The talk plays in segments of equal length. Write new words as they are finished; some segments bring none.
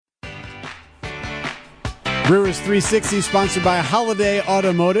Brewers 360, sponsored by Holiday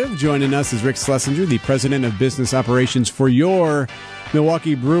Automotive. Joining us is Rick Schlesinger, the president of business operations for your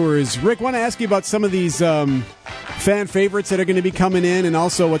Milwaukee Brewers. Rick, I want to ask you about some of these fan favorites that are going to be coming in, and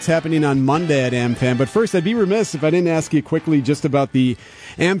also what's happening on Monday at AmFam. But first, I'd be remiss if I didn't ask you quickly just about the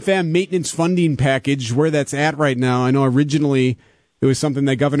AmFam maintenance funding package, where that's at right now. I know originally it was something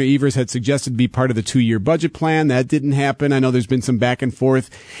that Governor Evers had suggested be part of the 2-year budget plan. That didn't happen. I know there's been some back and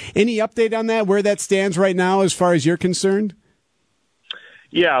forth. Any update on that, where that stands right now as far as you're concerned?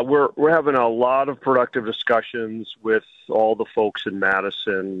 Yeah, we're having a lot of productive discussions with all the folks in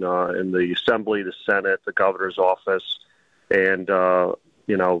Madison, in the Assembly, the Senate, the Governor's office, and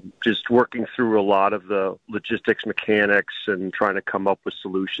just working through a lot of the logistics mechanics and trying to come up with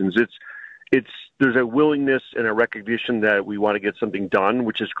solutions. There's a willingness and a recognition that we want to get something done,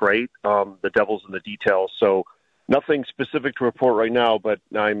 which is great. The devil's in the details. So nothing specific to report right now, but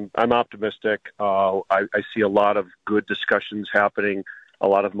I'm optimistic. I see a lot of good discussions happening, a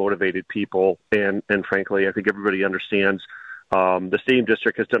lot of motivated people, and frankly, I think everybody understands the stadium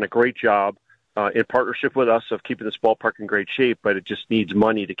district has done a great job in partnership with us of keeping this ballpark in great shape, but it just needs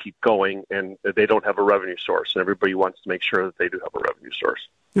money to keep going, and they don't have a revenue source, and everybody wants to make sure that they do have a revenue source.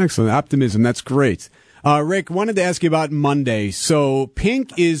 Excellent. Optimism. That's great. Rick, wanted to ask you about Monday. So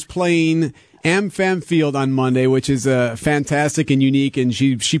Pink is playing AmFam Field on Monday, which is fantastic and unique, and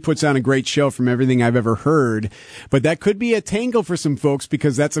she puts on a great show from everything I've ever heard. But that could be a tangle for some folks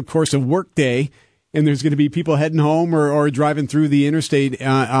because that's, of course, a work day, and there's going to be people heading home or driving through the interstate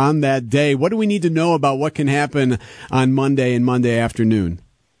on that day. What do we need to know about what can happen on Monday and Monday afternoon?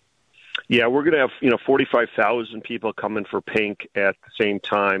 Yeah, we're going to have 45,000 people coming for Pink at the same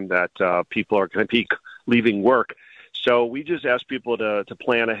time that people are going to be leaving work. So we just ask people to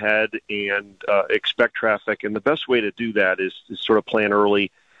plan ahead and expect traffic. And the best way to do that is sort of plan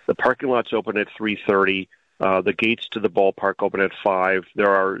early. The parking lot's open at 3:30. The gates to the ballpark open at 5.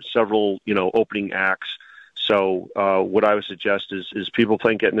 There are several, opening acts. So what I would suggest is people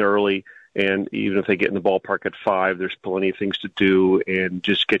plan getting there early. And even if they get in the ballpark at 5, there's plenty of things to do, and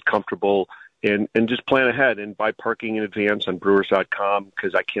just get comfortable and just plan ahead and buy parking in advance on Brewers.com,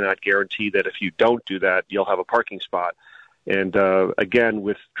 because I cannot guarantee that if you don't do that, you'll have a parking spot. And again,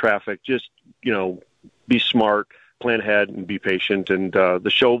 with traffic, just be smart, plan ahead, and be patient. And the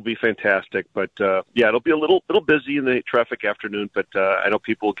show will be fantastic. But it'll be a little busy in the traffic afternoon. But I know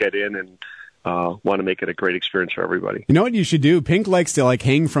people will get in and want to make it a great experience for everybody. You know what you should do? Pink likes to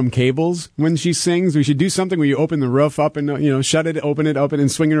hang from cables when she sings. We should do something where you open the roof up and shut it, open it,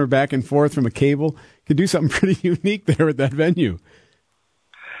 and swinging her back and forth from a cable. Could do something pretty unique there at that venue.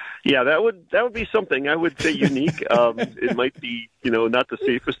 Yeah, that would be something. I would say unique. It might be not the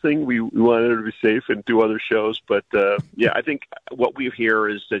safest thing. We want her to be safe and do other shows, but I think what we hear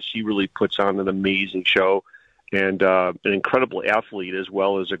is that she really puts on an amazing show. And an incredible athlete as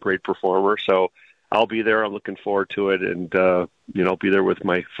well as a great performer. So I'll be there. I'm looking forward to it, and I'll be there with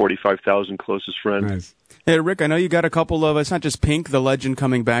my 45,000 closest friends. Nice. Hey, Rick, I know you got a couple of, it's not just Pink, the legend,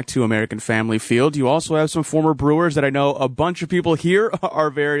 coming back to American Family Field. You also have some former Brewers that I know a bunch of people here are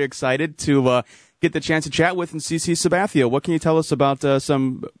very excited to get the chance to chat with, and CC Sabathia. What can you tell us about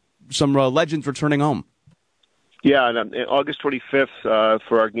some legends returning home? Yeah, and on August 25th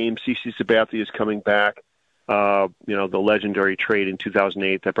for our game, CC Sabathia is coming back. The legendary trade in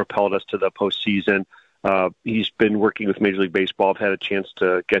 2008 that propelled us to the postseason. He's been working with Major League Baseball. I've had a chance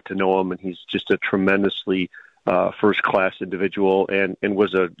to get to know him, and he's just a tremendously first-class individual and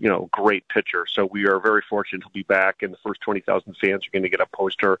was a great pitcher. So we are very fortunate he'll be back, and the first 20,000 fans are going to get a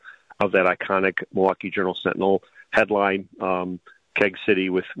poster of that iconic Milwaukee Journal-Sentinel headline, Keg City,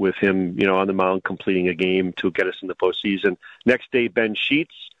 with him on the mound completing a game to get us in the postseason. Next day, Ben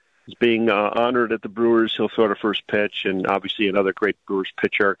Sheets is being honored at the Brewers. He'll throw the first pitch, and obviously another great Brewers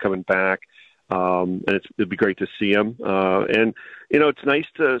pitcher coming back. And it'd be great to see him. And it's nice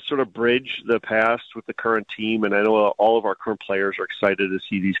to sort of bridge the past with the current team. And I know all of our current players are excited to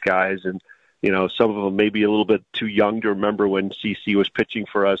see these guys. And, some of them may be a little bit too young to remember when CC was pitching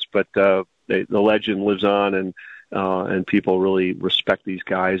for us, but the legend lives on, and people really respect these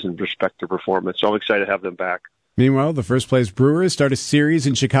guys and respect their performance. So I'm excited to have them back. Meanwhile, the first-place Brewers start a series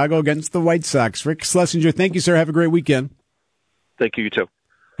in Chicago against the White Sox. Rick Schlesinger, thank you, sir. Have a great weekend. Thank you, you too.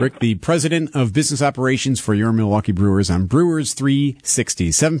 Rick, the president of business operations for your Milwaukee Brewers on Brewers 360,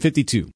 752.